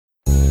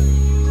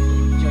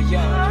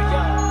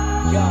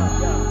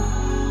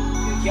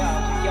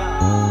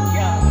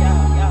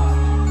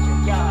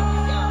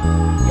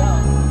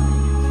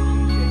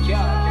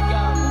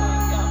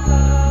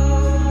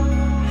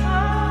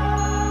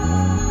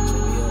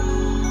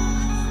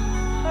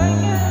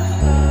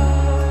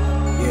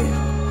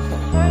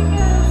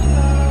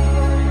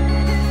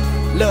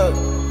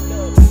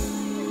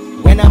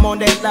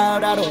stressed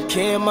out, I don't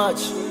care much.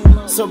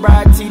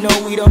 Sobriety, no,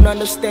 we don't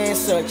understand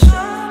such.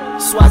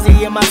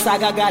 Swazi in my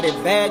sock, I got it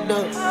bagged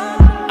up.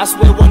 I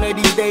swear one of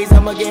these days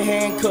I'ma get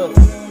handcuffed.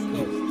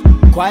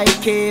 Quiet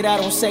kid, I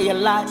don't say a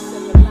lot,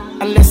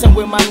 unless I'm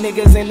with my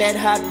niggas in that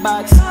hot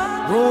box.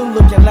 Room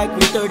looking like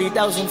we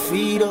 30,000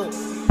 feet up.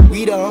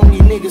 We the only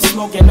niggas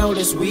smoking all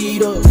this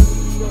weed up.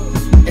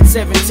 At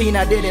 17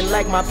 I didn't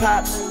like my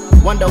pops.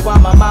 Wonder why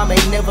my mom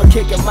ain't never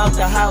kick him out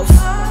the house.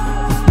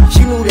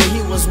 She knew that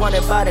he was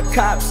wanted by the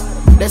cops.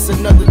 That's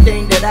another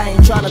thing that I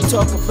ain't tryna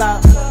talk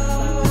about.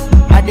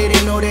 I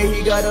didn't know that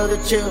he got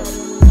other chills.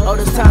 All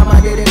this time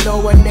I didn't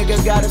know a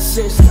nigga got a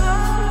sister.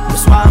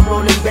 That's why I'm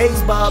rolling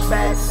baseball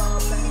bats.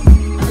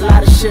 A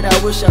lot of shit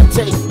I wish I'd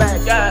take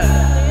back.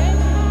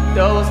 Yeah.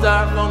 Those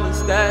dark moments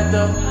stacked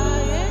up.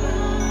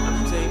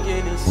 I'm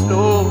taking it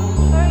slow.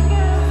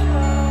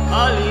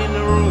 Molly in the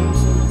room,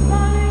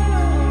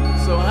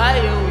 so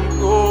higher we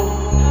go.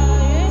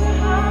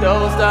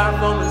 Those dark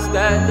moments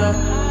stacked up.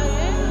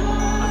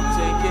 I'm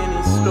taking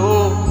it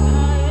slow.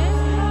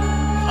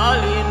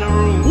 Molly in the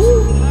room,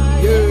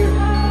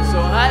 so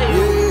higher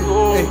we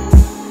go. Hey,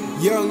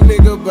 young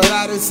nigga, but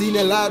I done seen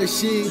a lot of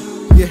shit.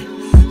 Yeah,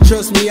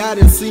 trust me, I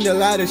done seen a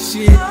lot of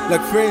shit.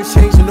 Like friends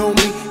changing on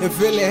me and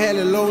feeling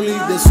hella lonely.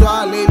 That's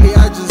why lately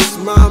I just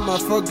mind my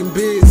fucking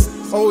biz.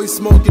 Always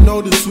smoking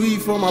all the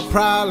sweet for my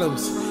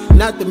problems.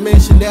 Not to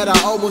mention that I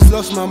almost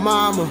lost my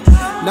mama.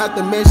 Not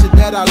to mention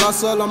that I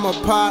lost all of my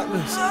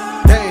partners.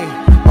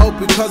 Damn, all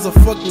because of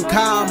fucking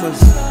commas.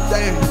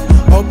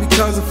 Damn, all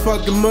because of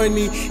fucking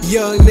money.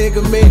 Young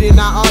nigga made it,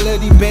 now all of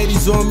these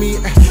baddies on me.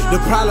 The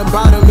problem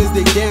about them is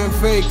they damn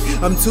fake.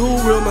 I'm too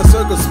real, my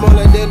circle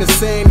smaller than the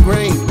sand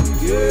grain.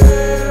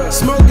 Yeah.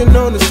 Smoking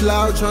on the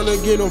slough,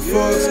 tryna get on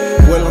fucks.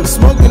 Well, I'm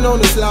smoking on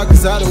the slough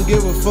cause I don't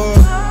give a fuck.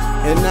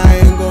 And I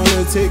ain't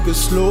gonna take it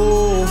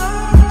slow.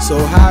 So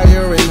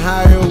higher and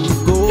higher we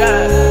go.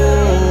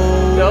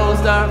 Yeah. Those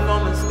dark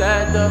moments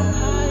stacked up.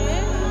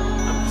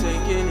 I'm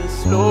taking it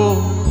slow.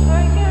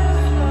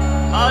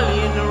 Molly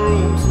in the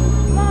room,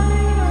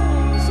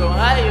 so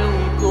higher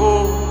we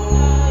go.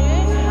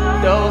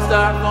 Those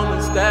dark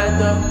moments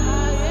stacked up.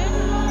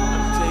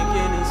 I'm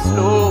taking it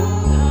slow.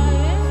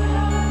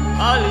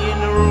 Molly in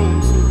the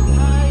room,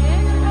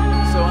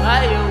 so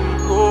higher